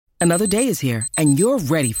Another day is here, and you're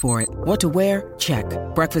ready for it. What to wear? Check.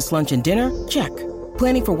 Breakfast, lunch, and dinner? Check.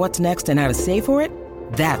 Planning for what's next and how to save for it?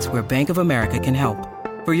 That's where Bank of America can help.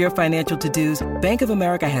 For your financial to-dos, Bank of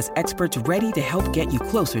America has experts ready to help get you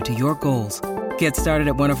closer to your goals. Get started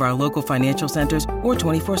at one of our local financial centers or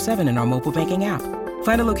 24/7 in our mobile banking app.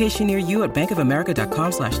 Find a location near you at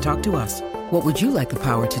bankofamerica.com/talktous. What would you like the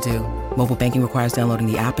power to do? Mobile banking requires downloading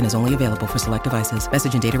the app and is only available for select devices.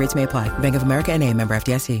 Message and data rates may apply. Bank of America N.A., member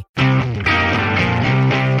FDIC.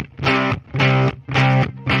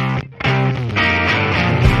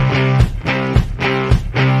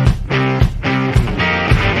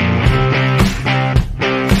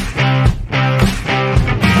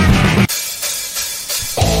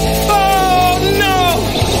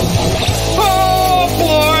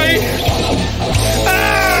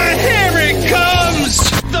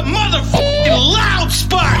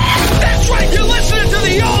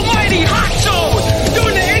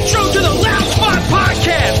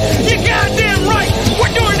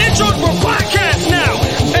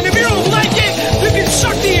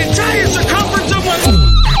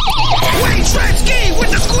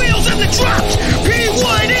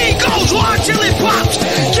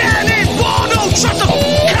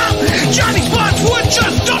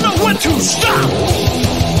 To stop!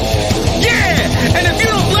 Yeah! And if you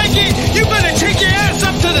don't like it, you better take your ass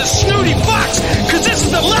up to the Snooty Fox, cause this is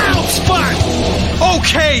the Loud Spot!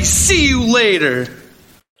 Okay, see you later!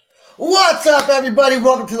 What's up, everybody?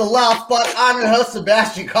 Welcome to the Loud Spot. I'm your host,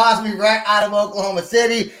 Sebastian Cosby, right out of Oklahoma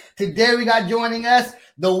City. Today we got joining us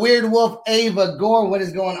the Weird Wolf, Ava Gore. What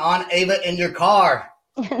is going on, Ava, in your car?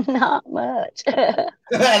 Not much. And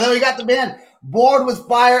then we got the band Bored with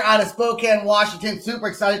Fire out of Spokane, Washington. Super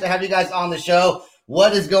excited to have you guys on the show.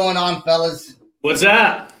 What is going on, fellas? What's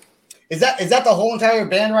that? Is that the whole entire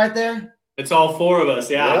band right there? It's all four of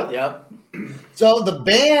us, yeah. Yep. So the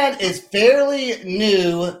band is fairly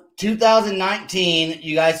new, 2019,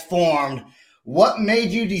 you guys formed. What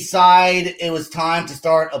made you decide it was time to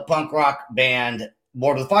start a punk rock band,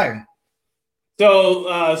 Bored with Fire?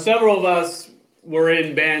 So several of us were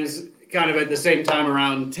in bands kind of at the same time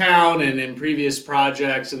around town and in previous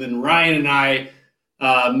projects. And then Ryan and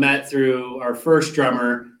I met through our first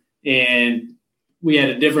drummer, and we had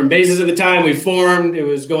a different basis at the time. We formed, it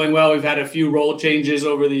was going well. We've had a few role changes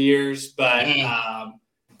over the years, but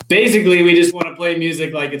basically we just want to play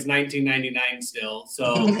music like it's 1999 still.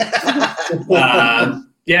 So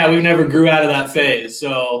yeah, we never grew out of that phase.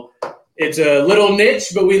 So it's a little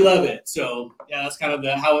niche, but we love it. So yeah, that's kind of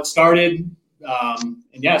how it started.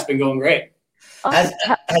 And yeah, it's been going great. Has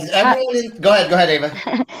everyone go ahead, Ava.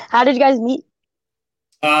 How did you guys meet?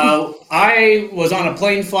 I was on a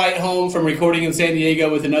plane flight home from recording in San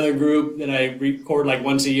Diego with another group that I record like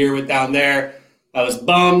once a year with down there. I was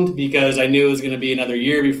bummed because I knew it was going to be another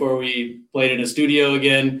year before we played in a studio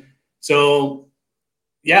again. So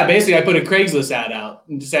yeah, basically I put a Craigslist ad out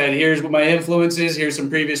and said, here's what my influence is. Here's some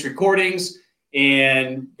previous recordings,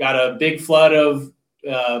 and got a big flood of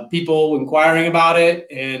people inquiring about it,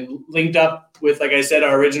 and linked up with, like I said,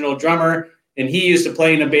 our original drummer. And he used to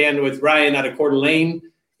play in a band with Ryan out of Coeur d'Alene.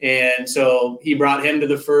 And so he brought him to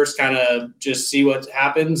the first, kind of just see what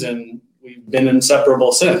happens. And we've been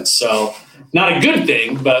inseparable since. So not a good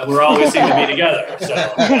thing, but we're always seem to be together. So,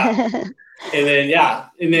 yeah.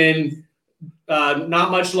 And then, not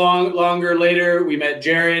much longer later, we met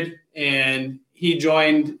Jared, and he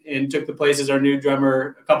joined and took the place as our new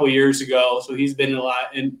drummer a couple years ago. So he's been a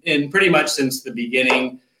lot and pretty much since the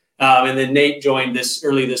beginning. And then Nate joined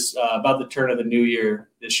about the turn of the new year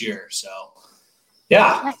this year. So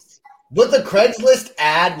yeah. Nice. With the Craigslist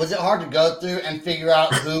ad, was it hard to go through and figure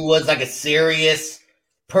out who was like a serious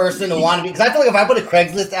person to want to be? Because I feel like if I put a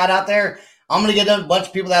Craigslist ad out there, I'm going to get a bunch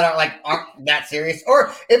of people that aren't that serious.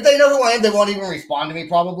 Or if they know who I am, they won't even respond to me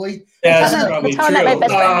probably. Yeah, that's probably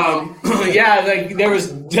true. Yeah, like there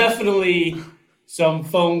was definitely some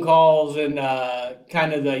phone calls and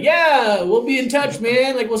kind of we'll be in touch,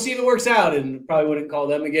 man. Like, we'll see if it works out, and probably wouldn't call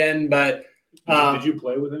them again. But did you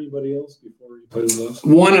play with anybody else before you played with us?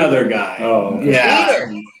 One other guy. Oh,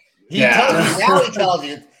 yeah. Now he tells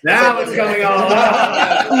you. Now it's coming on.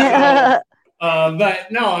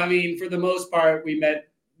 But no, I mean, for the most part, we met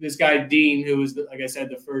this guy, Dean, who was, like I said,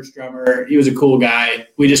 the first drummer. He was a cool guy.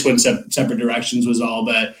 We just went separate directions was all.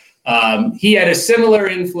 But he had a similar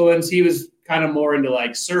influence. He was kind of more into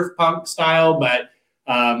like surf punk style, but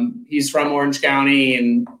he's from Orange County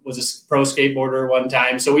and was a pro skateboarder one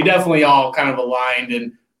time. So we definitely all kind of aligned,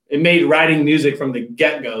 and it made writing music from the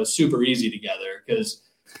get-go super easy together, because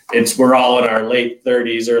we're all in our late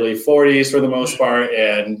 30s, early 40s for the most part,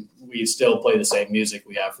 and we still play the same music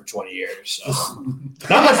we have for 20 years. So.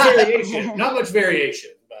 Not much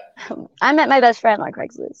variation. But I met my best friend on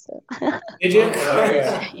Craigslist. So. Did you?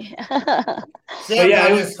 Yeah. Sam, yeah, I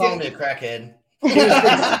it was was- calling me a crackhead.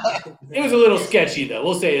 It was a little sketchy, though.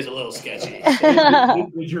 We'll say it's a little sketchy.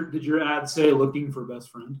 Did your ad say looking for best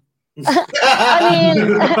friend? I mean,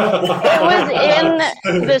 it was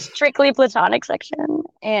in the strictly platonic section,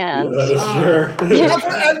 and Sure. That's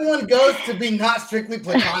where everyone goes to be not strictly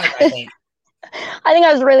platonic, I think. I think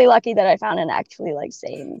I was really lucky that I found an actually like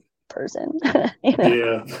sane person. You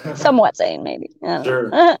know, Yeah. somewhat sane, maybe.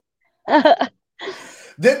 Sure.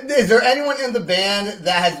 Is there anyone in the band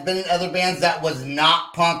that has been in other bands that was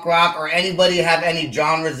not punk rock, or anybody have any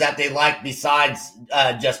genres that they like besides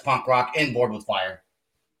just punk rock in Board with Fire?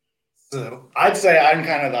 So I'd say I'm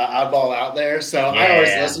kind of the oddball out there. So I always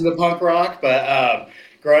listened to punk rock, but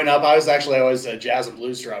growing up, I was actually always a jazz and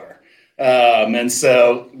blues drummer. And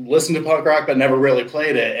so listened to punk rock, but never really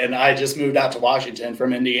played it. And I just moved out to Washington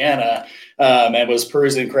from Indiana and was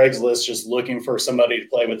perusing Craigslist, just looking for somebody to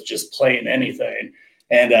play with, just playing anything.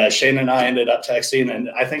 And Shane and I ended up texting and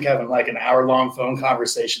I think having like an hour-long phone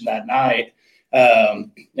conversation that night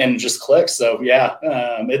and just clicked. So yeah,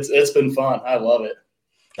 it's been fun. I love it.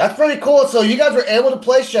 That's pretty cool. So you guys were able to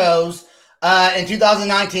play shows in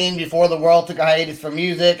 2019 before the world took a hiatus from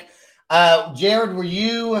music. Jared, were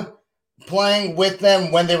you playing with them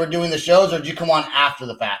when they were doing the shows, or did you come on after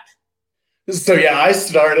the fact? So yeah, I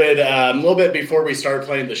started a little bit before we started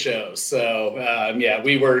playing the shows. So yeah,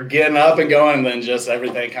 we were getting up and going, and then just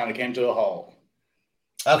everything kind of came to a halt.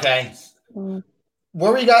 Okay. Where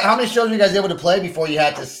were you guys? How many shows were you guys able to play before you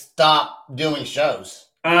had to stop doing shows?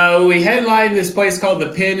 We headlined this place called The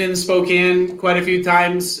Pin in Spokane quite a few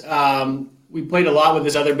times. We played a lot with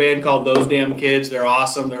this other band called Those Damn Kids. They're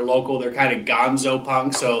awesome. They're local. They're kind of gonzo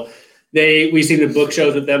punk. So we seem to book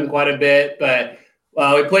shows with them quite a bit. But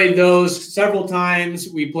we played those several times.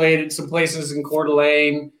 We played at some places in Coeur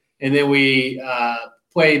d'Alene. And then we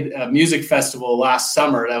played a music festival last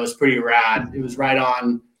summer. That was pretty rad. It was right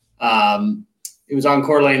on it was on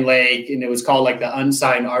Coeur d'Alene Lake, and it was called like the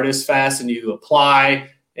Unsigned Artist Fest, and you apply,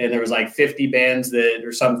 and there was like 50 bands that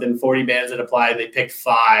or something, 40 bands that applied. They picked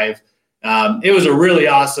 5. It was a really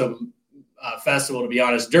awesome festival, to be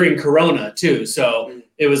honest, during Corona too. So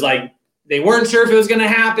it was like they weren't sure if it was going to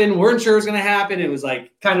happen, weren't sure it was going to happen. It was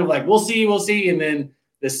like kind of like we'll see, and then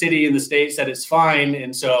the city and the state said it's fine,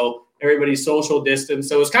 and so everybody's social distance.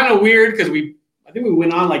 So it was kind of weird because I think we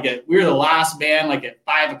went on we were the last band like at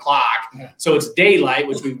 5:00. So it's daylight,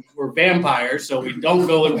 which we're vampires, so we don't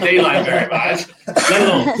go in daylight very much, let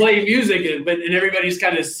alone play music. And everybody's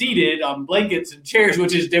kind of seated on blankets and chairs,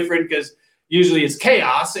 which is different because usually it's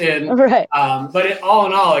chaos. And right. But all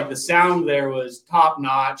in all, like the sound there was top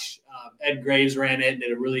notch. Ed Graves ran it,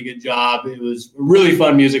 did a really good job. It was a really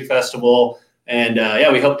fun music festival. And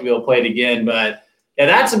we hope to be able to play it again. But yeah,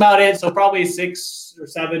 that's about it. So probably 6 or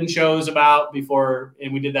 7 shows before,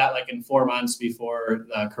 and we did that like in 4 months before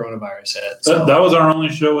the coronavirus hit. So That was our only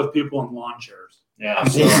show with people in lawn chairs. yeah.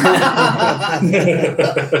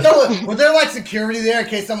 So was there like security there in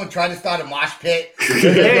case someone tried to start a mosh pit?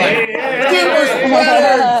 Hey,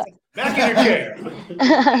 back in your chair.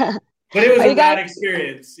 But it was a bad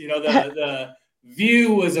experience. You know, the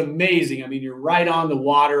view was amazing. I mean, you're right on the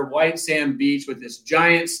water, white sand beach with this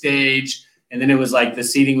giant stage. And then it was like the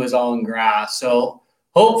seating was all in grass. So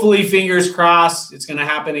hopefully, fingers crossed, it's going to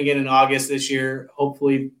happen again in August this year.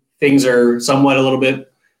 Hopefully things are somewhat a little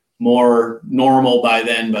bit more normal by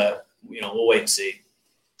then, but we'll wait and see.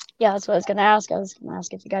 Yeah, that's what I was going to ask. I was going to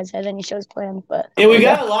ask if you guys had any shows planned, but yeah, we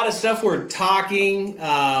got a lot of stuff we're talking.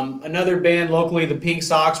 Another band locally, the Pink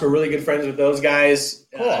Sox, we're really good friends with those guys.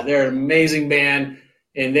 Cool. They're an amazing band,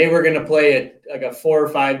 and they were going to play a 4 or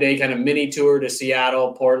 5 day kind of mini tour to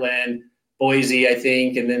Seattle, Portland, Boise, I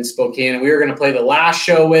think, and then Spokane. And we were going to play the last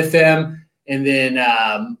show with them. And then,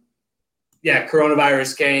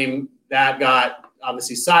 coronavirus came. That got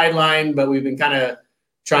obviously sidelined, but we've been kind of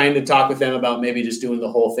trying to talk with them about maybe just doing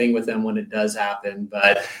the whole thing with them when it does happen.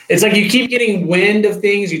 But it's like you keep getting wind of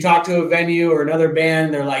things. You talk to a venue or another band,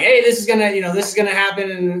 and they're like, hey, this is going to happen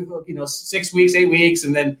in, 6 weeks, 8 weeks.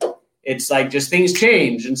 And then it's like just things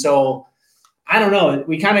change. And so I don't know.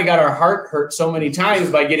 We kind of got our heart hurt so many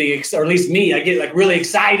times by getting, or at least me, I get like really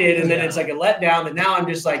excited, and then it's like a letdown. And now I'm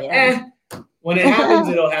just like, when it happens,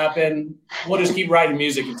 it'll happen. We'll just keep writing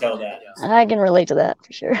music until that. I can relate to that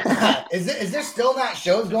for sure. Is there still not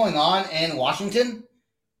shows going on in Washington?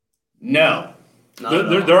 No.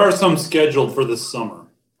 There are some scheduled for this summer.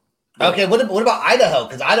 Okay, what about Idaho?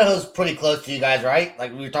 Because Idaho's pretty close to you guys, right?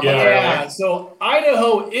 Like we were talking about Yeah, earlier. so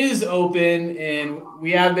Idaho is open, and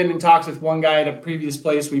we have been in talks with one guy at a previous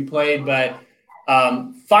place we played, but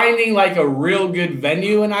finding like a real good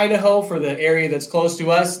venue in Idaho for the area that's close to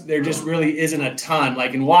us, there just really isn't a ton.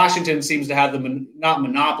 Like in Washington seems to have the not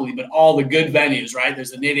monopoly, but all the good venues, right?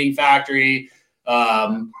 There's the Knitting Factory,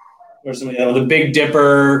 there's the Big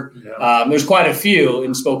Dipper. Yeah. There's quite a few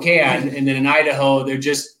in Spokane, and then in Idaho,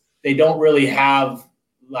 they don't really have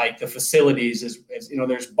like the facilities as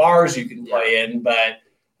there's bars you can play in, but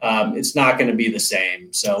it's not going to be the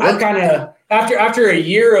same. So we're kind of after a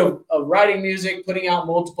year of writing music, putting out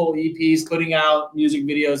multiple EPs, putting out music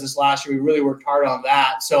videos this last year, we really worked hard on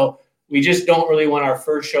that. So we just don't really want our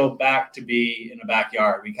first show back to be in a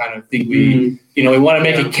backyard. We kind of think we want to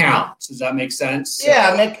make it count. Does that make sense?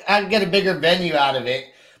 Yeah, I get a bigger venue out of it.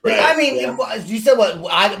 But, Right. I mean, you said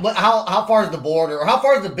how far is the border, or how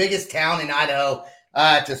far is the biggest town in Idaho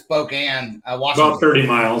to Spokane, Washington? About 30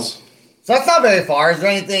 miles. So that's not very far. Is there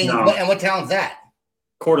anything? No. And what town's that?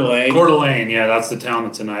 Coeur d'Alene. Coeur d'Alene, yeah, that's the town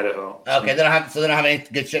that's in Idaho. Okay, they don't have any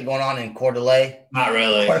good shit going on in Coeur d'Alene. Not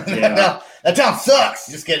really. Yeah. No, that town sucks.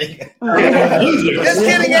 Just kidding. Yeah. Just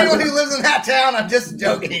kidding. Anyone who lives in that town, I'm just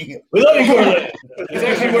joking. We love you, Coeur d'Alene. It's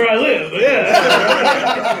actually where I live. But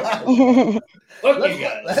yeah. Fuck you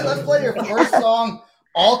guys. Let's play your first song,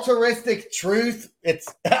 Altruistic Truth.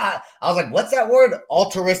 I was like, what's that word?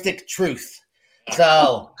 Altruistic Truth.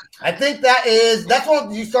 So I think that's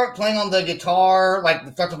when you start playing on the guitar, like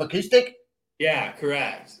it starts with acoustic. Yeah,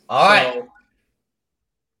 correct. All right. So,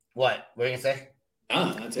 What are you gonna say?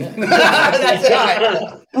 that's it. That's it. All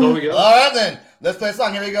right. So we go. All right, then. Let's play a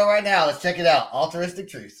song. Here we go right now. Let's check it out. Altruistic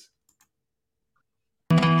Truth.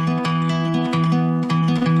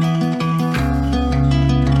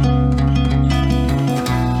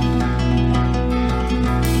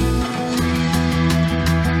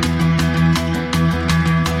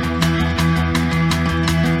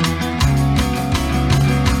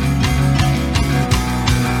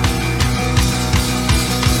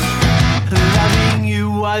 Loving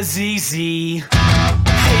you was easy.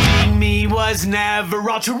 Hating me was never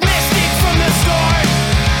altruistic from the start.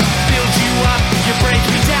 Build you up, you break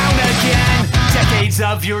me down again. Decades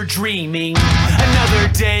of your dreaming. Another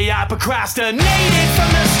day I procrastinated from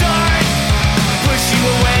the start. Push you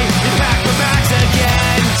away, you pack my bags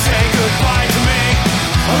again. Say goodbye to me.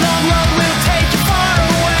 A long road will take you far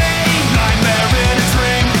away. Nightmare in a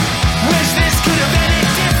dream. Wish this could have ended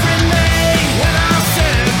differently. When I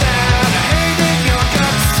said that I hated your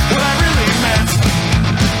guts, what I really meant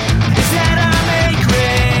is that I'm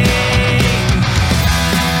angry.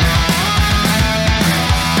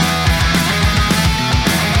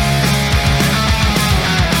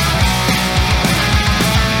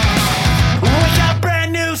 Wake up,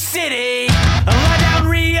 brand new city. Lie down,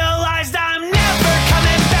 realized I'm never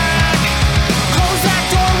coming back. Close that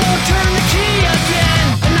door, won't turn the key again.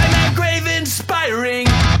 A nightmare grave inspiring.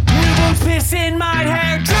 New wounds piss in my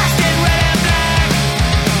hair, dressed in red and black.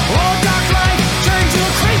 All dark light turned to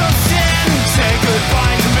a cream of sin. Say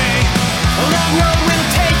goodbye to me. A long road will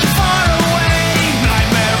take you far away.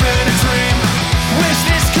 Nightmare in a dream. Wish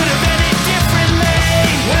this could have ended differently.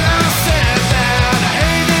 When I said that I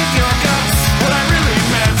hated your guts, what I really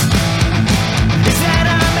meant is that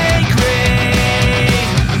I'm angry.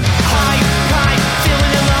 High,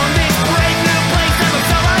 feeling alone. This brave new place never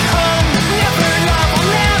felt like home. Never love, I'll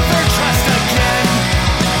never trust again.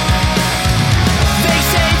 They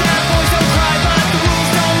say that boys don't cry, but the rules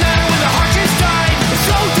don't matter when the heart just died. It's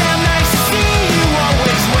so damn nice to see you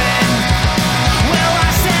always win. Well, I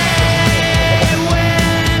say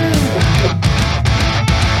win.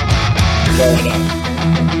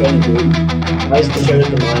 Nice to share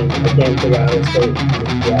the mind. I can't figure out how to say it.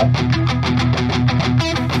 Yeah.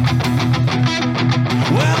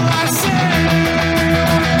 Well, I say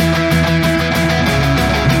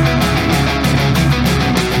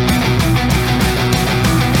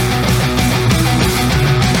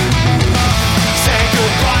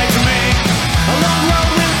goodbye to me. A long road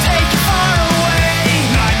will take you far away.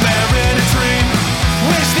 Nightmare in a dream.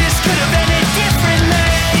 Wish this could have ended differently.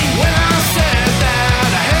 When I said that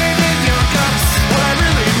I hated your guts, what I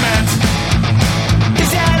really meant is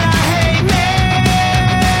that I hate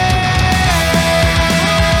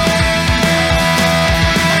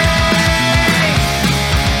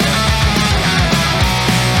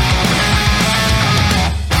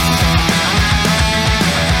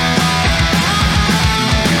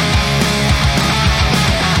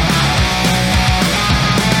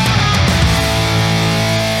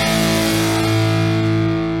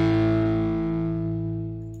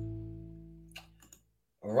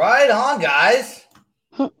Right on, guys.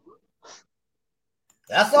 That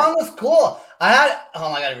song was cool. I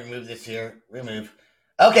gotta remove this here. Remove.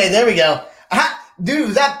 Okay, there we go. Dude,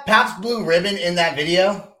 was that Pabst Blue Ribbon in that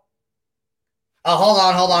video? Oh,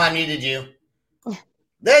 hold on. I muted you.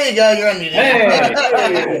 There you go. You're unmuted. Hey.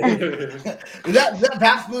 Is that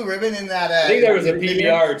Pabst Blue Ribbon in that? I think there was a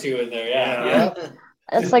PBR or two in there. Yeah.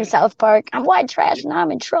 It's like South Park. I'm white trash and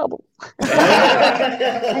I'm in trouble.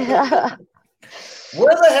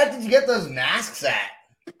 Where the heck did you get those masks at?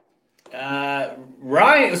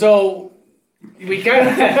 Ryan. So we kind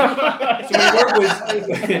of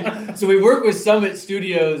we work with Summit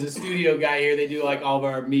Studios, a studio guy here. They do like all of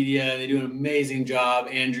our media. They do an amazing job.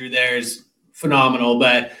 Andrew there is phenomenal.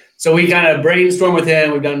 But so we kind of brainstorm with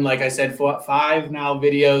him. We've done, like I said, 5 now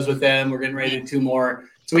videos with them. We're getting ready to do 2 more.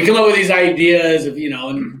 So we come up with these ideas of,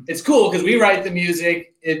 and it's cool because we write the music.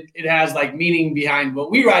 It has like meaning behind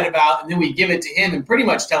what we write about, and then we give it to him and pretty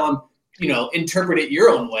much tell him, interpret it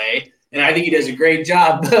your own way. And I think he does a great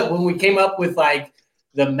job. But when we came up with like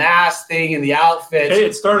the mask thing and the outfits, Hey,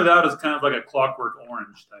 it started out as kind of like a Clockwork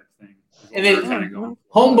Orange type thing. And then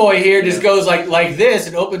homeboy here just goes like this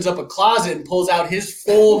and opens up a closet and pulls out his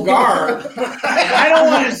full garb. And I don't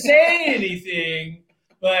want to say anything,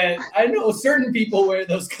 but I know certain people wear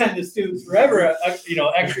those kind of suits forever,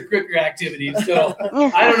 extracurricular activities. So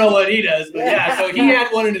I don't know what he does, but yeah. So he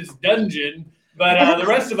had one in his dungeon, but the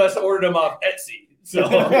rest of us ordered them off Etsy. So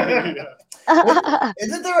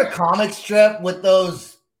Isn't there a comic strip with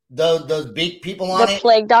those big people on The it?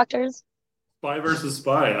 Plague Doctors. Spy versus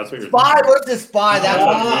Spy. That's what you're Spy versus Spy. That's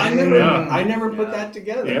what I never put that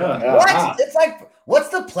together. Yeah. What? Wow. It's like, what's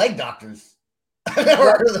the Plague Doctors? I've never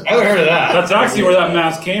heard of them. Never heard of that. That's actually where that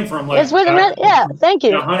mask came from. Like, It's with yeah, thank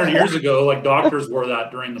you. 100 years ago, like doctors wore that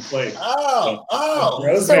during the plague. Oh.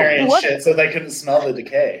 Rosemary and what- shit, so they couldn't smell the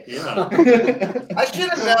decay. Yeah. I should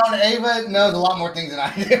have known. Ava knows a lot more things than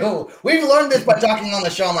I do. We've learned this by talking on the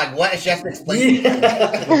show. I'm like, what? She has to explain.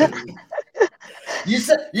 You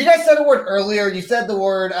guys said a word earlier. You said the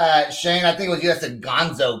word, Shane, I think it was you that said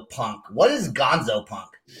gonzo punk. What is gonzo punk?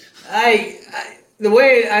 The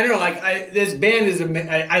way I don't know, this band is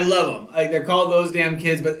I love them. Like they're called Those Damn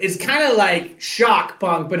Kids, but it's kind of like shock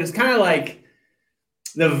punk, but it's kind of like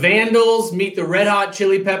the Vandals meet the Red Hot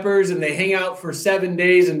Chili Peppers, and they hang out for 7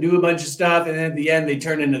 days and do a bunch of stuff, and then at the end they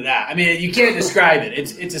turn into that. I mean, you can't describe it.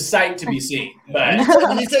 It's a sight to be seen. But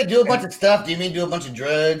When you say do a bunch of stuff, do you mean do a bunch of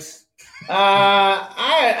drugs?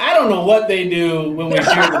 I don't know what they do when we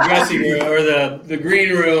share the dressing room or the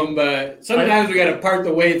green room, but sometimes we got to part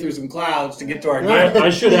the way through some clouds to get to our game.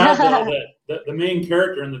 I should add though that the main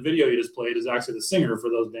character in the video you just played is actually the singer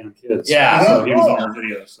for Those Damn Kids. Yeah. So he was on the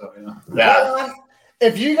video. So Yeah.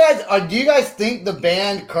 If you guys do you guys think the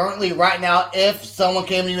band currently right now, if someone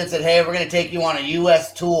came to you and said, "Hey, we're going to take you on a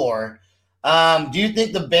U.S. tour," do you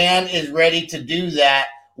think the band is ready to do that?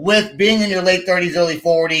 With being in your late 30s, early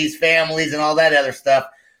 40s, families, and all that other stuff,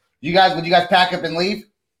 would you guys pack up and leave?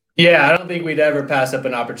 Yeah, I don't think we'd ever pass up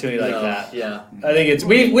an opportunity like that. Yeah. I think it's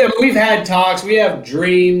we've had talks, we have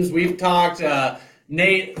dreams, we've talked.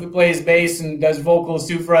 Nate, who plays bass and does vocals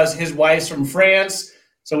too for us, his wife's from France,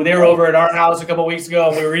 so they were over at our house a couple weeks ago,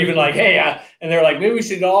 and we were even like, hey, and they're like, maybe we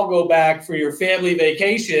should all go back for your family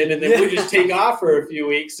vacation, and then we just take off for a few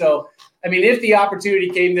weeks. So. I mean, if the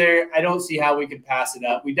opportunity came there, I don't see how we could pass it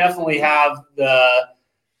up. We definitely have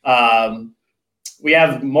we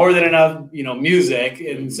have more than enough, music.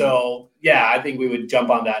 And so, yeah, I think we would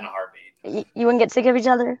jump on that in a heartbeat. You wouldn't get sick of each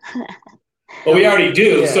other? But we already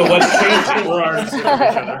do. Yeah. So what's changing? we're already sick of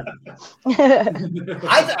each other.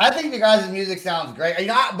 I think the guys' music sounds great.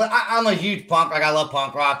 I'm a huge punk. Like I love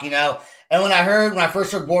punk rock, And when I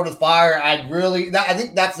first heard Board with Fire, I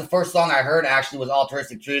think that's the first song I heard actually was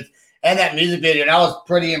Altruistic Truth. And that music video, and I was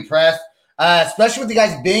pretty impressed, especially with you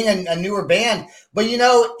guys being a newer band. But, even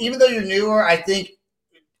though you're newer, I think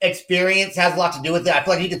experience has a lot to do with it. I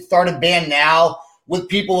feel like you could start a band now with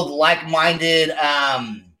people with like-minded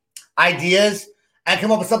ideas and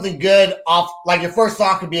come up with something good off. Like your first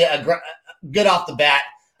song could be good off the bat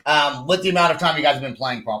with the amount of time you guys have been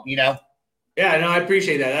playing, Yeah, no, I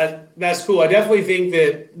appreciate that. That's cool. I definitely think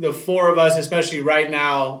that the 4 of us, especially right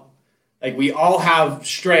now, like we all have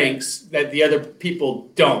strengths that the other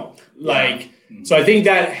people don't. So I think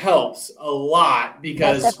that helps a lot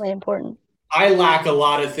because that's definitely important. I lack a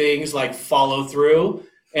lot of things like follow through,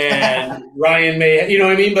 and Ryan may, you know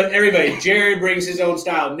what I mean? But everybody, Jared brings his own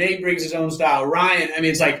style. Nate brings his own style. Ryan, I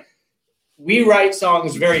mean, it's like we write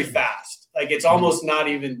songs very fast. Like it's almost not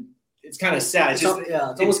even, it's kind of sad. It's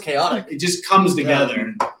almost chaotic. It just comes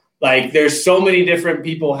together. Like there's so many different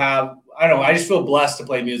people have, I don't know. I just feel blessed to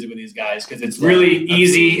play music with these guys because it's really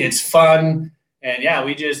easy. It's fun. And yeah,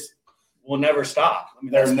 we'll never stop. I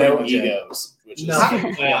mean, There's no egos. Which is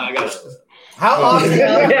I got it. How often?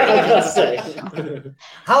 Yeah,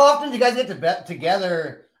 How often do you guys get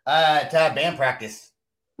together to have band practice?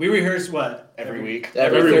 We rehearse what? every week.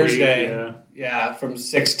 Every week, Thursday. Yeah, from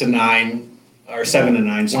 6 to 9 or 7 to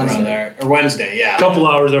 9, somewhere around there. Or Wednesday, yeah. A couple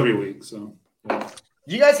hours every week. So.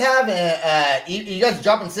 Do you guys have you guys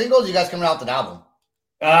dropping singles? You guys coming out with an album?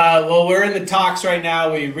 Well, we're in the talks right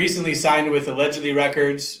now. We recently signed with Allegedly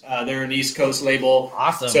Records. They're an East Coast label.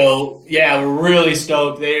 Awesome. So, yeah, we're really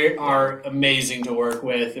stoked. They are amazing to work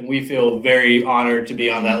with, and we feel very honored to be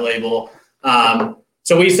on that label.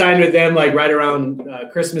 So we signed with them like right around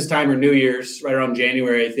Christmas time or New Year's, right around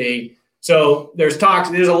January, I think. So there's talks.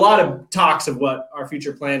 There's a lot of talks of what our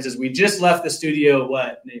future plans is. We just left the studio, it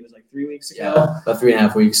was like 3 weeks ago? Yeah, about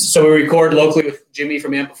 3.5 weeks. So we record locally with Jimmy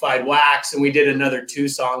from Amplified Wax, and we did another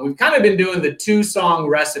 2-song. We've kind of been doing the 2-song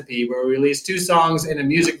recipe where we release 2 songs in a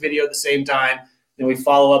music video at the same time. Then we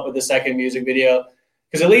follow up with the second music video.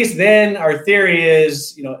 Because at least then our theory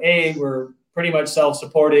is, we're pretty much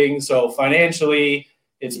self-supporting. So financially,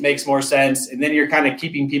 it makes more sense. And then you're kind of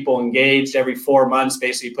keeping people engaged every 4 months,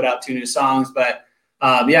 basically put out 2 new songs. But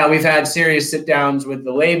we've had serious sit downs with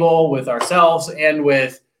the label, with ourselves, and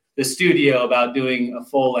with the studio about doing a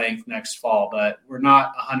full length next fall, but we're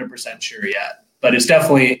not 100% sure yet, but it's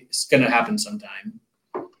definitely going to happen sometime.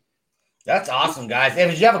 That's awesome, guys. Hey,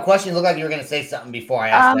 did you have a question? It looked like you were going to say something before I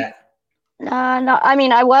asked that. No, I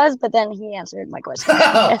mean, I was, but then he answered my question.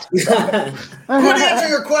 Who answer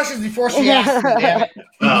your questions before she asked me, damn it.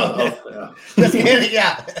 Just kidding,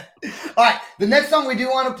 yeah. All right, the next song we do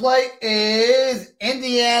want to play is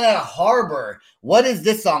Indiana Harbor. What is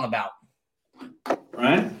this song about?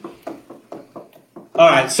 Right? All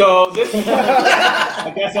right, so this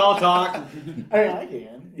I guess I'll talk. I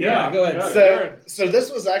can. Yeah, go ahead. So this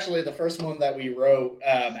was actually the first one that we wrote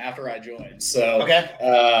after I joined. So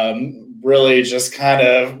really just kind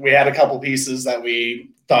of, we had a couple pieces that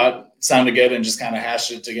we thought sounded good and just kind of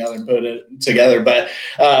hashed it together and put it together. But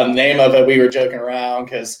name of it, we were joking around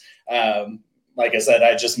because like I said,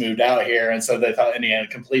 I just moved out here, and so they thought Indiana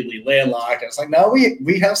completely landlocked. And it's like, no,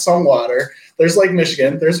 we have some water. There's Lake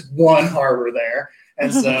Michigan. There's one harbor there.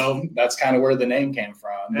 And so that's kind of where the name came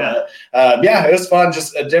from. Yeah. But it was fun,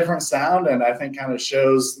 just a different sound, and I think kind of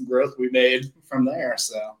shows the growth we made from there.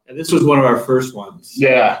 So, and this was one of our first ones.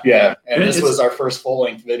 Yeah. And this was our first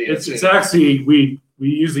full-length video. It's actually, we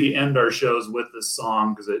usually end our shows with this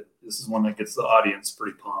song because this is one that gets the audience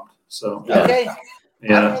pretty pumped. So okay.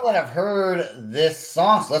 Yeah. I don't know that I've heard this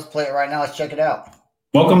song, so let's play it right now. Let's check it out.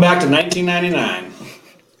 Welcome back to 1999.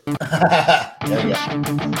 There we go.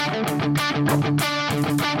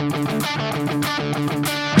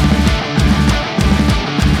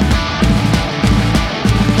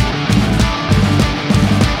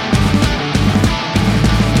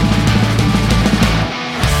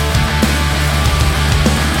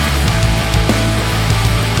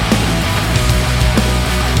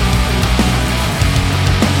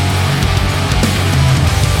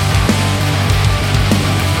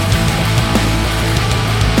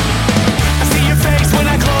 I see your face when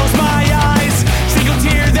I close my eyes. Single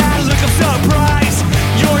tear, that look of surprise.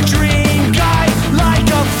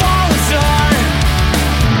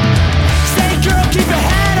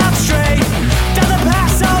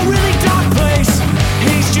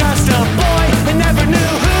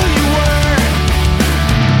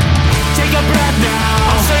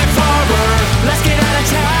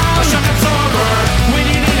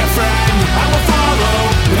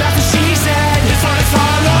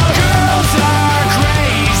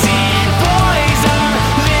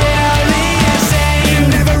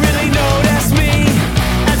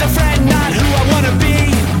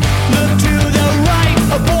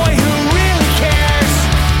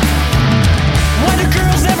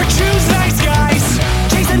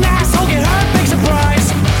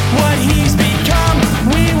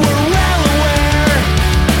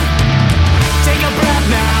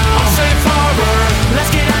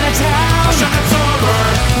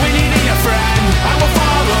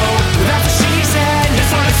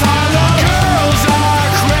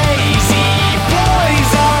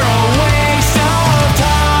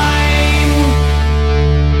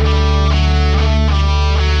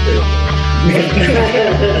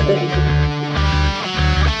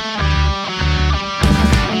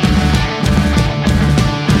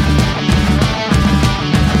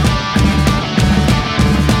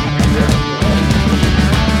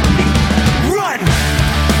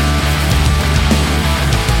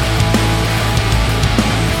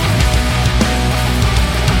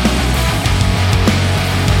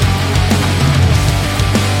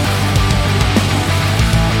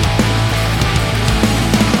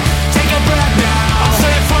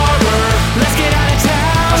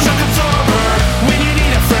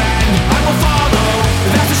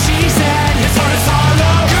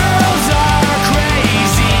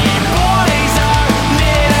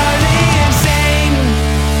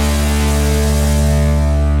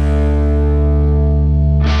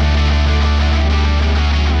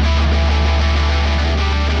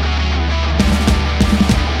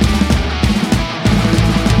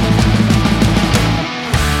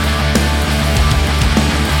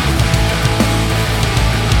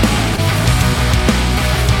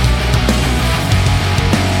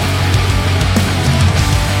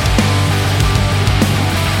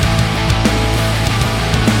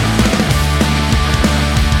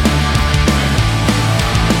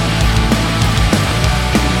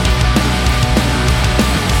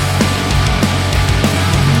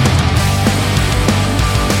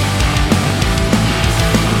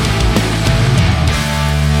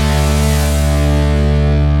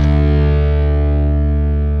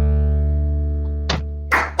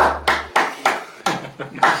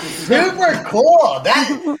 Super cool.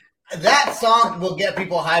 That song will get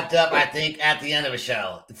people hyped up, I think, at the end of a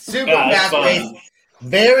show. It's super fast-paced,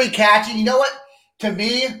 very catchy. You know what? To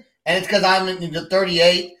me, and it's because I'm in the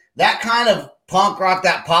 38, that kind of punk rock,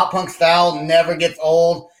 that pop punk style never gets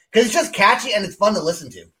old because it's just catchy and it's fun to listen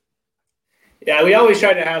to. Yeah, we always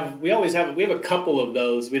have a couple of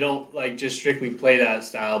those. We don't like just strictly play that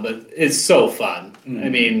style, but it's so fun. I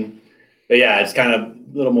mean, but yeah, it's kind of a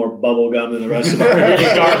little more bubblegum than the rest of our dark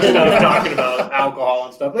stuff, talking about alcohol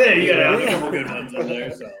and stuff. But yeah, you gotta have a couple good ones in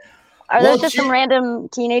there. So. Are those just some random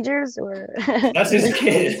teenagers, or that's his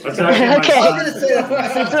kid? That's actually I was going to say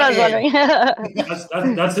that's what I was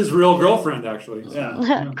wondering. that's his real girlfriend, actually.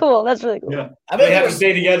 Yeah. Cool. That's really cool. Yeah. They have to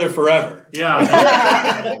stay together forever. Yeah.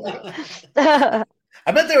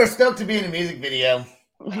 I bet they were stoked to be in a music video.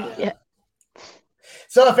 Yeah.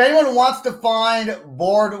 So if anyone wants to find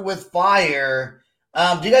Bored with Fire,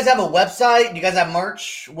 do you guys have a website? Do you guys have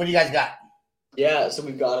merch? What do you guys got? Yeah, so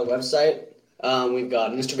we've got a website. We've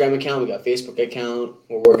got an Instagram account. We've got a Facebook account.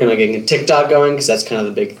 We're working on getting a TikTok going because that's kind of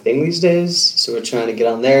the big thing these days. So we're trying to get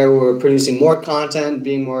on there. We're producing more content,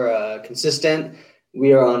 being more consistent.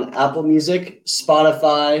 We are on Apple Music,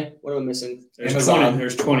 Spotify. What am I missing?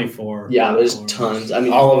 There's 24. Yeah, there's tons. I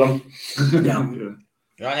mean, all of them. Yeah.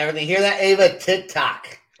 You're on everything. Hear that, Ava?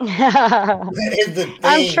 TikTok. That is the thing.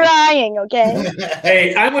 I'm trying, okay?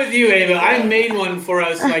 Hey, I'm with you, Ava. I made one for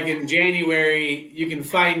us like in January. You can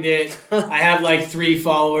find it. I have like 3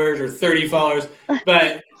 followers or 30 followers,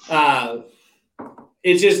 but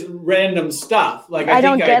it's just random stuff. Like I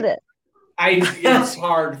don't get it. It's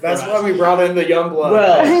hard. That's why we brought in the young blood.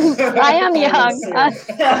 Well, I am young. I'm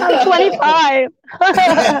 25.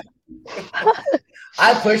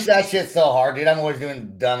 I push that shit so hard, dude. I'm always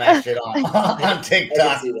doing dumbass shit on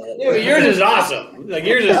TikTok. Yeah, but yours is awesome. Like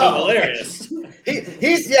yours is hilarious.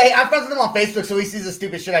 I'm friends with him on Facebook, so he sees the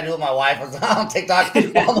stupid shit I do with my wife on TikTok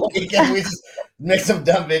on the weekend. We just make some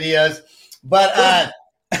dumb videos. But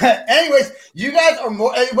anyways, you guys are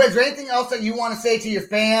more. Is there anything else that you want to say to your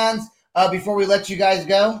fans before we let you guys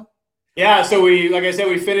go? Yeah, so like I said,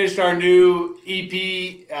 we finished our new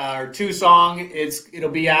EP, our 2-song. It'll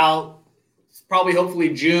be out probably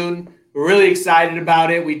hopefully June. We're really excited about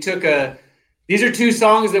it. These are 2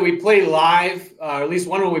 songs that we played live, or at least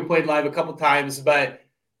one of them we played live a couple times, but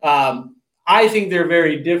I think they're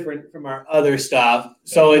very different from our other stuff.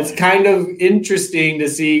 So it's kind of interesting to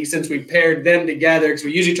see since we paired them together, because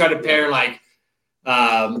we usually try to pair like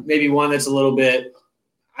maybe one that's a little bit,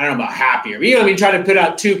 I don't know about happier, but you know what I mean, try to put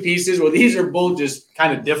out 2 pieces. Well, these are both just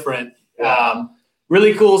kind of different.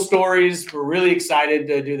 Really cool stories. We're really excited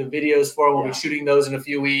to do the videos for them. We'll be shooting those in a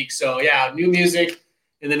few weeks. So yeah, new music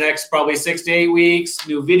in the next probably 6 to 8 weeks.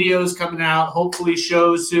 New videos coming out. Hopefully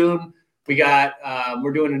shows soon. We got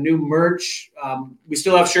we're doing a new merch. We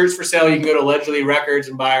still have shirts for sale. You can go to Allegedly Records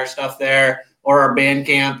and buy our stuff there, or our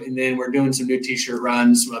Bandcamp. And then we're doing some new T-shirt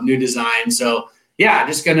runs, some new designs. So yeah,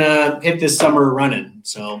 just gonna hit this summer running.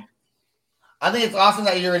 So. I think it's awesome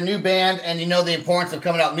that you're a new band and you know the importance of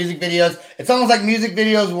coming out with music videos. It's almost like music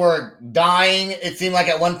videos were dying, it seemed like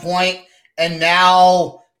at one point, and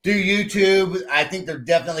now through YouTube, I think they're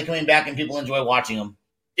definitely coming back and people enjoy watching them.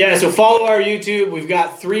 Yeah, so follow our YouTube. We've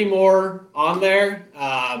got 3 more on there.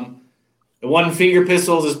 The one, Finger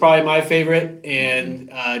Pistols, is probably my favorite,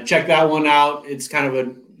 and check that one out. It's kind of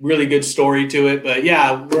a really good story to it. But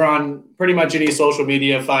yeah, we're on pretty much any social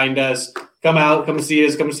media. Find us. Come out. Come see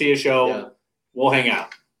us. Come see a show. Yeah. We'll hang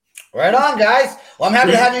out. Right on, guys. Well, I'm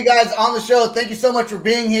happy to have you guys on the show. Thank you so much for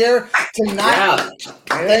being here tonight.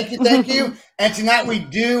 Yeah. Thank you. And tonight we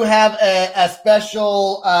do have a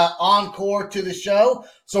special encore to the show.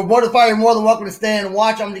 So, Bored with Fire, you're more than welcome to stay and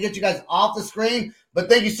watch. I'm going to get you guys off the screen. But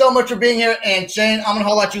thank you so much for being here. And Shane, I'm going to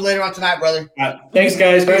holler at you later on tonight, brother. All right. Thanks,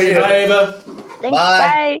 guys. Bye, Ava. Thanks,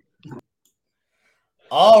 bye.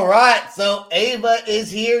 All right. So, Ava is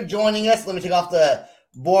here joining us. Let me take off the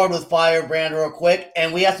Bored with Fire brand real quick,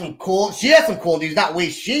 and she has some cool news. Not we,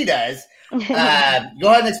 she does. Go ahead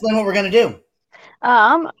and explain what we're gonna do.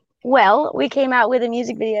 Well, we came out with a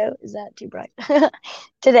music video. Is that too bright?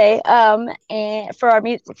 Today, and for our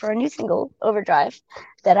new single, Overdrive,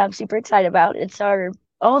 that I'm super excited about. It's our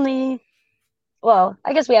only. Well,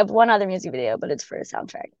 I guess we have one other music video, but it's for a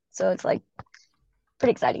soundtrack, so it's like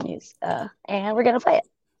pretty exciting news. And we're gonna play it.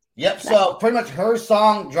 Yep. So pretty much her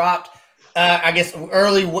song dropped. I guess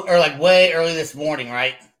early or like way early this morning,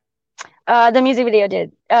 right? The music video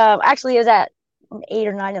did. Actually, it was at 8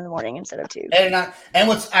 or 9 in the morning instead of 2. 8 or 9. And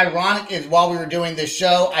what's ironic is while we were doing this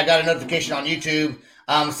show, I got a notification on YouTube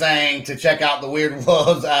saying to check out the Weird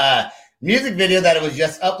Wolves music video that it was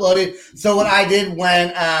just uploaded. So what I did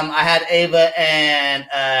when I had Ava and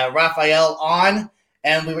Raphael on,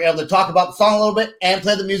 and we were able to talk about the song a little bit and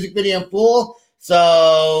play the music video in full.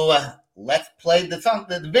 So let's play the song.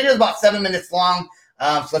 The video is about 7 minutes long.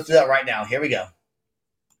 So let's do that right now. Here we go.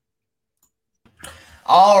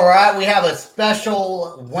 All right, we have a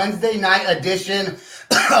special Wednesday night edition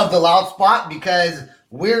of The Loud Spot because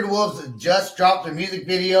Weird Wolves just dropped their music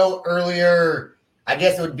video earlier. I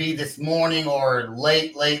guess it would be this morning or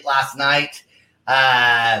late last night.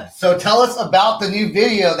 So tell us about the new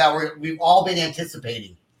video that we've all been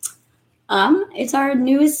anticipating. It's our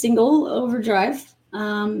newest single, Overdrive.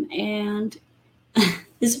 And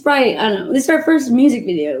this is probably, I don't know, this is our first music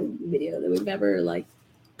video that we've ever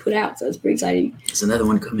put out. So it's pretty exciting. There's another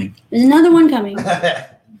one coming. There's another one coming.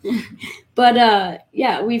 But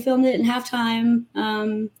yeah, we filmed it in halftime.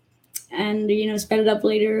 And sped it up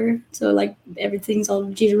later. So everything's all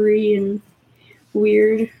jittery and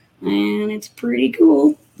weird. And it's pretty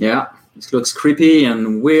cool. Yeah. It looks creepy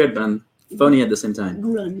and weird and funny at the same time.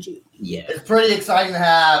 Grungy. Yeah. It's pretty exciting to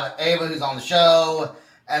have Ava, who's on the show,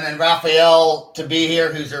 and then Raphael to be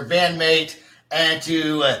here, who's her bandmate, and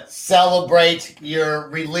to celebrate your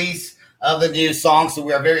release of the new song. So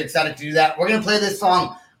we are very excited to do that. We're going to play this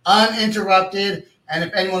song uninterrupted. And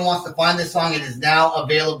if anyone wants to find this song, it is now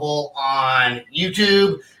available on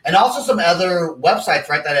YouTube and also some other websites,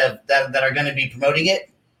 right, that are going to be promoting it.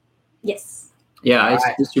 Yes. Yeah, it's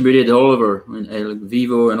distributed all over,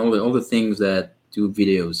 Vivo and all the things that do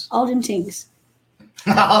videos. All them things.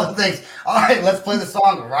 All the things. All right, let's play the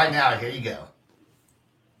song right now. Here you go.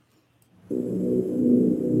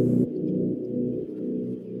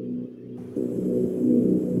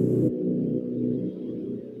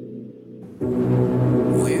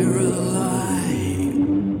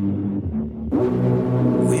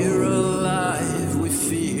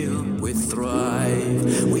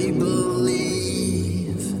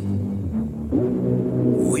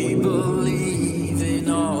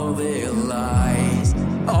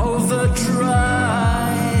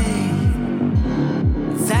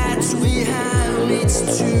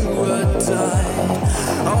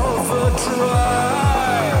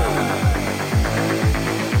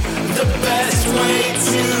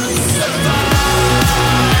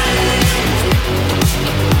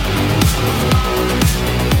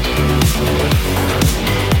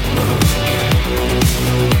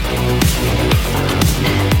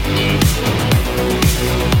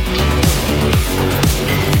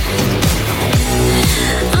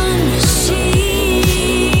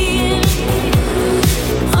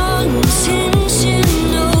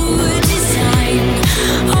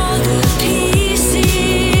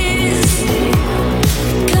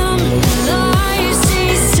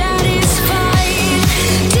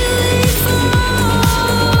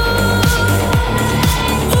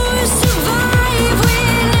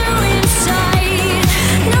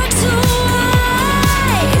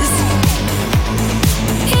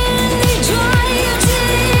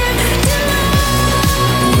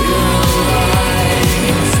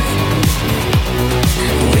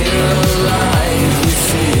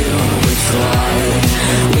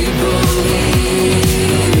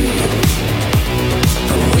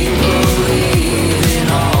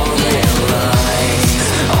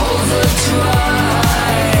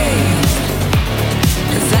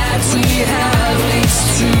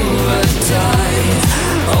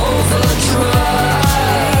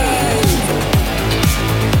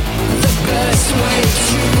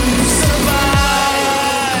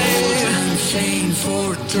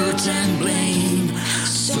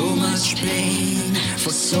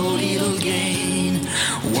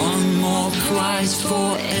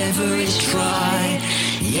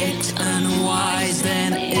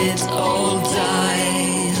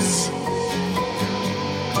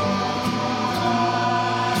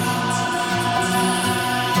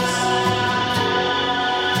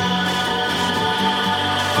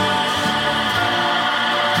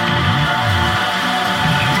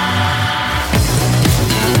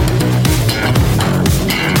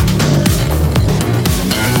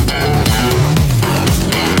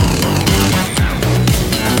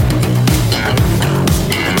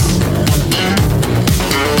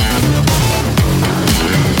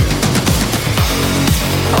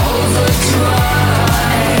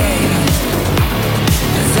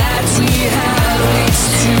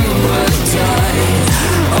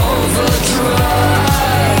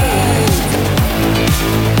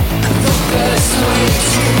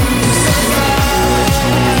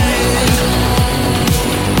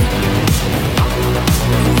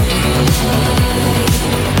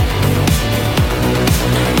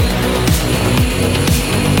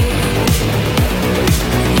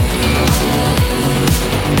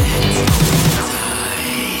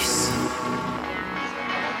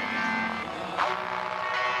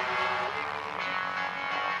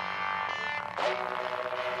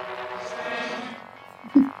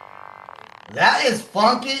 That is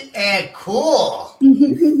funky and cool.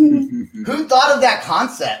 Who thought of that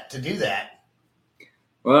concept to do that?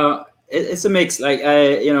 Well, it's a mix. Like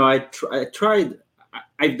I tried.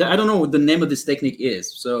 I don't know what the name of this technique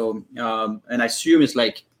is. So and I assume it's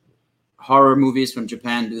like horror movies from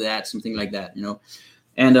Japan do that, something like that,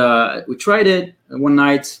 And we tried it one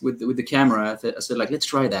night with the camera. I said, like, let's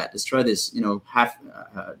try that. Let's try this.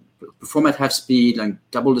 Perform at half speed, like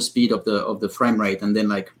double the speed of the frame rate, and then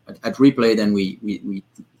like at replay, then we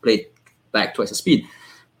played back twice the speed.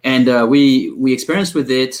 And we experienced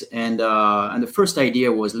with it, and the first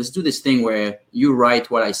idea was, let's do this thing where you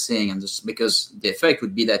write what I sing, and just because the effect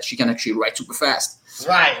would be that she can actually write super fast.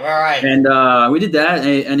 Right. And we did that,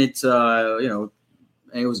 and it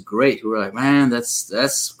it was great. We were like, man,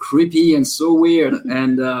 that's creepy and so weird.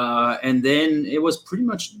 And then it was pretty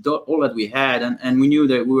much all that we had, and we knew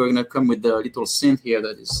that we were gonna come with the little synth here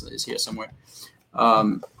that is here somewhere,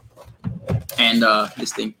 and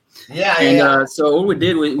this thing. So all we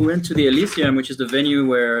did, we went to the Elysium, which is the venue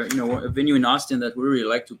where a venue in Austin that we really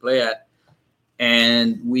like to play at,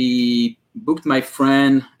 and we booked my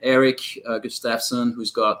friend Eric Gustafsson,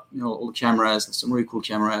 who's got all the cameras, some really cool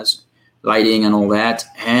cameras, lighting and all that,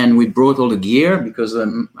 and we brought all the gear because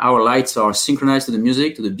our lights are synchronized to the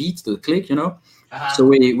music, to the beat, to the click, So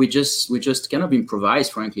we just kind of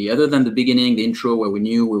improvised, frankly. Other than the beginning, the intro, where we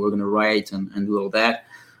knew we were going to write and do all that.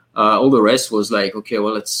 All the rest was like, okay,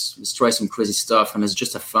 well, let's try some crazy stuff, and let's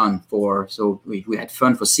just have fun. So we had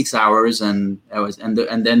fun for 6 hours, and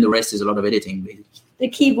then the rest is a lot of editing, basically. The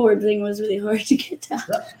keyboard thing was really hard to get down.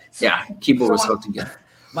 Yeah, keyboard was hard to get.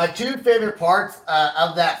 My two favorite parts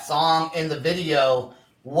of that song in the video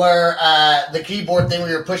were the keyboard thing where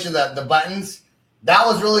you were pushing the buttons. That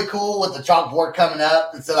was really cool with the chalkboard coming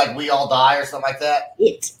up and so like "We All Die" or something like that.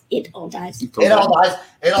 It all dies. It all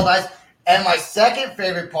dies. And my second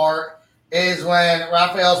favorite part is when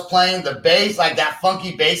Raphael's playing the bass, like that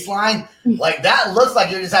funky bass line. Like that looks like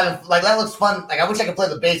you're just having, like that looks fun. Like I wish I could play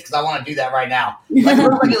the bass because I want to do that right now. Like it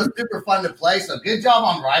looks like it was super fun to play. So good job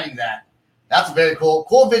on writing that. That's very cool.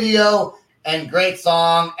 Cool video and great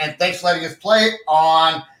song. And thanks for letting us play it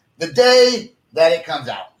on the day that it comes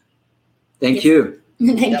out. Thank you.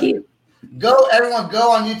 Thank you. Everyone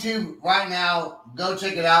go on YouTube right now. Go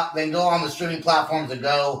check it out. Then go on the streaming platforms and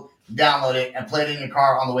go download it and play it in your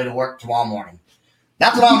car on the way to work tomorrow morning.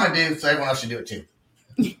 That's what I'm going to do, so everyone else should do it too.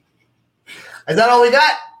 Is that all we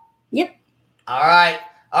got? Yep. All right,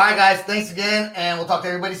 guys. Thanks again, and we'll talk to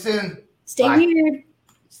everybody soon. Stay weird.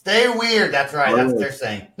 Stay weird. That's right. That's what they're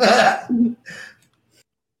saying.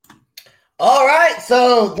 All right,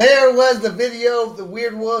 so there was the video of the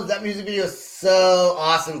Weird Wolves. That music video is so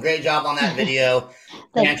awesome. Great job on that video.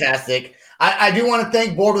 Fantastic. I do want to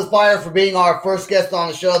thank Board with Fire for being our first guest on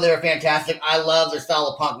the show. They're fantastic. I love their style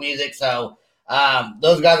of punk music. So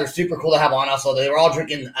those guys are super cool to have on. Also, they were all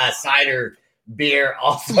drinking cider beer.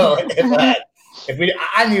 Also, I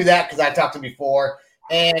knew that because I talked to them before.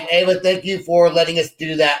 And Ava, thank you for letting us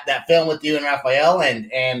do that film with you and Raphael and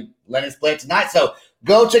letting us play it tonight. So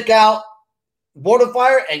go check out Board with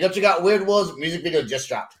Fire and go check out Weird Wolves. Music video just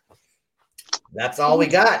dropped. That's all we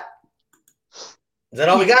got. Is that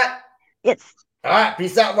all we got? Yes. All right.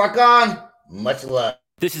 Peace out. Rock on. Much love.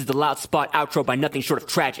 This is the Loud Spot outro by Nothing Short of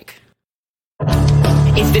Tragic.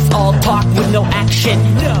 Is this all talk with no action?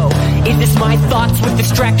 No. Is this my thoughts with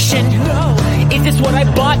distraction? No. Is this what I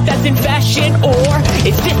bought that's in fashion? Or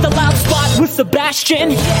is this the Loud Spot with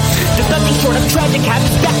Sebastian? Yes. Does Nothing Short of Tragic have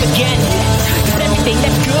us back again? Yes. Does everything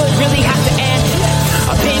that's good really have to end?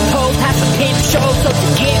 A pimp host has a pimp show, so to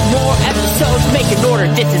get more episodes, make an order,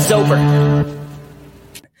 this is over.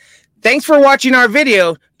 Thanks for watching our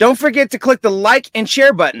video. Don't forget to click the like and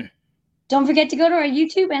share button. Don't forget to go to our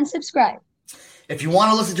YouTube and subscribe. If you want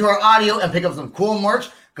to listen to our audio and pick up some cool merch,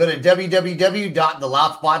 go to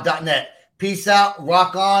www.theloudspot.net. Peace out,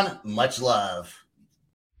 rock on, much love.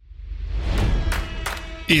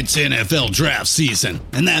 It's NFL draft season,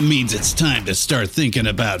 and that means it's time to start thinking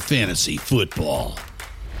about fantasy football.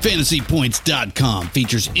 FantasyPoints.com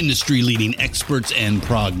features industry-leading experts and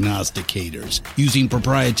prognosticators using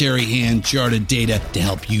proprietary hand-charted data to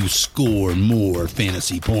help you score more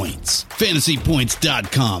fantasy points.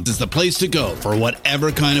 FantasyPoints.com is the place to go for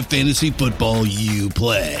whatever kind of fantasy football you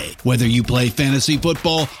play. Whether you play fantasy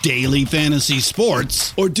football, daily fantasy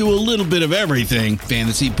sports, or do a little bit of everything,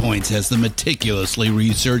 Fantasy Points has the meticulously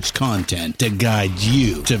researched content to guide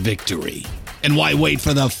you to victory. And why wait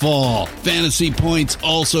for the fall? Fantasy Points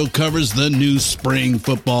also covers the new spring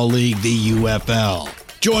football league, the UFL.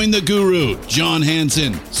 Join the guru, John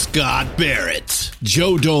Hansen, Scott Barrett.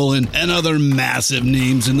 Joe Dolan, and other massive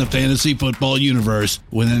names in the fantasy football universe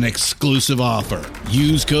with an exclusive offer.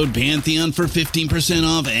 Use code Pantheon for 15%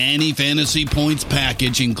 off any Fantasy Points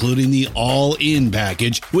package, including the all-in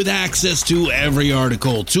package with access to every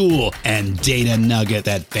article, tool, and data nugget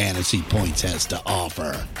that Fantasy Points has to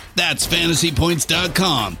offer. That's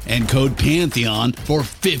fantasypoints.com and code Pantheon for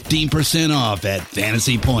 15% off at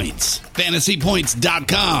Fantasy Points.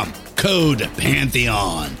 Fantasypoints.com, code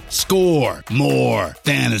Pantheon. Score more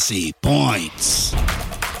fantasy points.